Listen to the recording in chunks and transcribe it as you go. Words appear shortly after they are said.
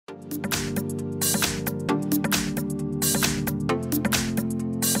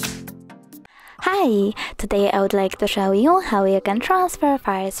Hi! Today I would like to show you how you can transfer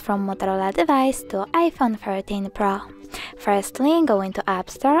files from Motorola Device to iPhone 13 Pro. Firstly, go into App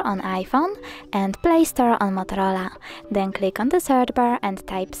Store on iPhone and Play Store on Motorola. Then click on the search bar and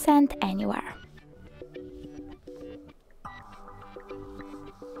type Send Anywhere.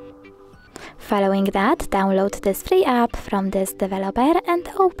 Following that, download this free app from this developer and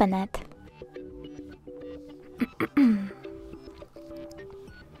open it.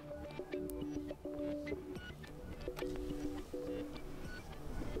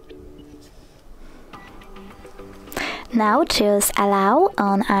 Now choose Allow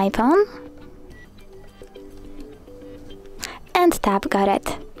on iPhone and tap Got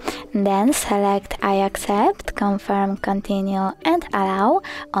it. Then select I accept, confirm, continue and allow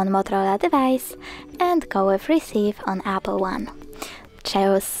on Motorola Device and go with Receive on Apple One.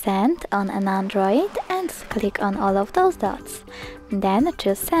 Choose Send on an Android and click on all of those dots. Then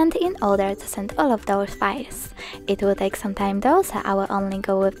choose Send in order to send all of those files. It will take some time though, so I will only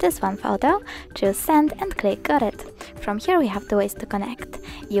go with this one photo. Choose Send and click Got it. From here we have two ways to connect.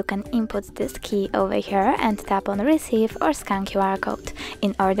 You can input this key over here and tap on Receive or Scan QR code.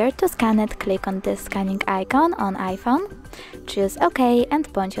 In order to scan it, click on this scanning icon on iPhone, choose OK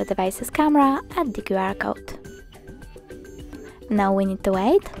and point your device's camera at the QR code. Now we need to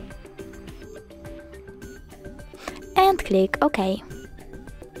wait and click OK.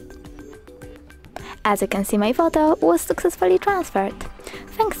 As you can see, my photo was successfully transferred.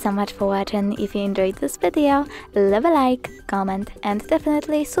 Thanks so much for watching. If you enjoyed this video, leave a like, comment and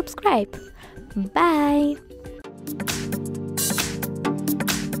definitely subscribe. Bye!